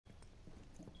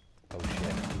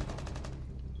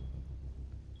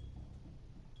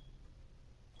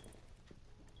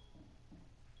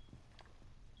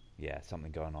Yeah,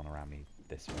 something going on around me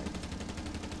this way.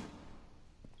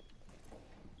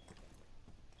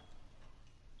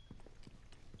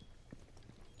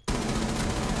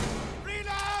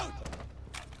 Reload!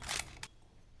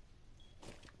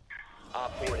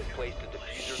 Op 4 has placed a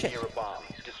diffuser near a bomb.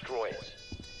 Destroy it.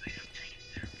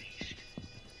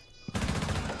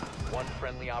 One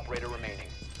friendly operator remaining.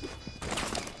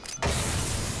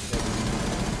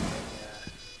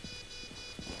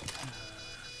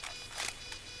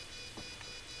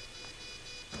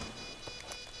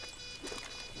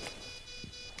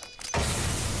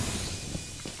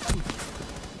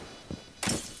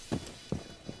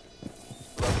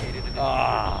 Located a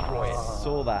diffuser. Destroy it. I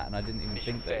saw that and I didn't even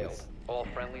Mission think that failed. was... All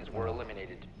friendlies were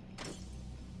eliminated.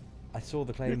 I saw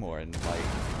the claymore and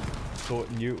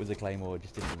knew it was a claymore,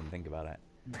 just didn't even think about it.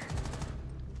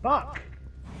 Fuck!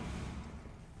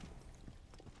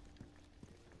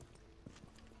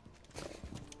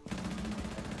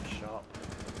 Sharp.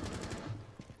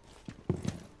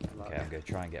 Okay, I'm going to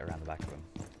try and get around the back of them.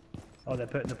 Oh, they're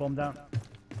putting the bomb down?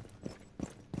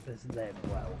 There's them,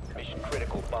 well. Mission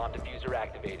critical. Bomb diffuser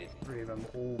activated. Three of them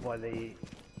all by the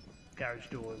garage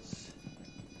doors.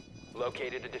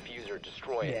 Located a diffuser.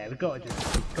 Destroy it. Yeah, we've got to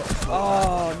just... Got to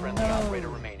Oh, Friendly no! operator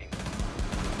remaining.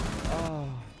 Oh.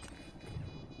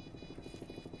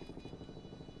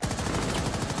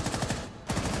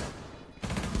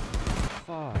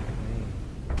 Fuck me.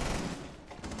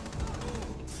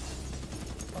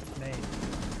 fuck me.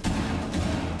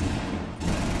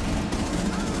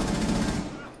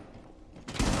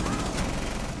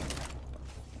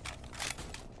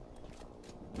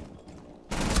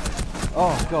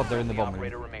 Oh god, they're in the Friendly bomb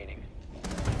operator room. remaining.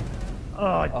 Oh,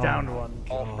 I downed one.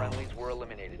 All friendlies were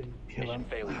eliminated. Kill Mission him.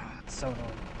 failure. It's so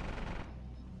annoying.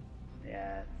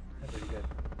 Yeah, that's really good.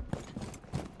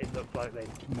 It looked like they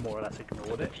more or less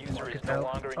ignored The it. from what I diffuser is could no tell.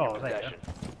 longer in Oh, your there you go. possession.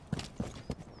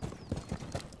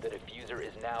 The diffuser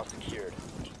is now secured.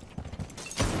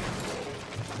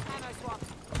 Ammo swap.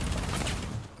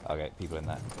 Okay, people in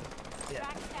there. Yeah.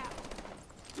 Back out.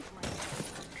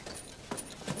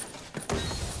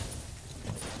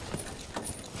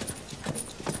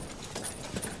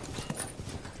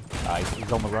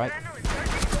 He's on the right.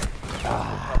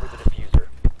 Recover the diffuser.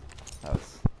 That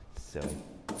was silly.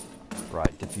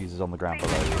 Right, diffuser's on the ground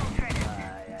below you.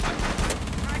 Yeah.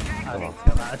 I Come need on. to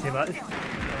go back too much.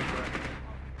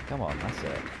 Come on, that's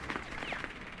it.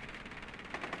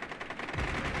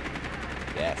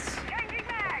 Yes.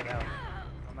 Fucking hell.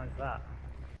 How nice is that?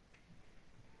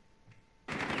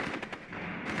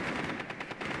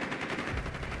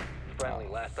 Friendly,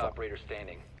 Oh, last fuck. operator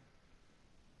standing.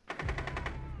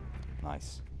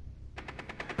 Nice.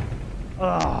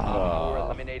 Oh, Four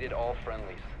eliminated all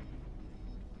friendlies.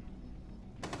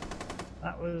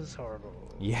 that was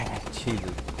horrible. Yeah,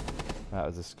 Jesus. That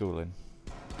was a schooling.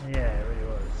 Yeah, it really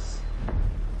was.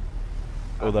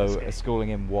 Although, Okay. a schooling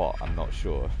in what, I'm not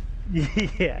sure.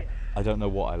 Yeah. I don't know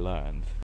what I learned.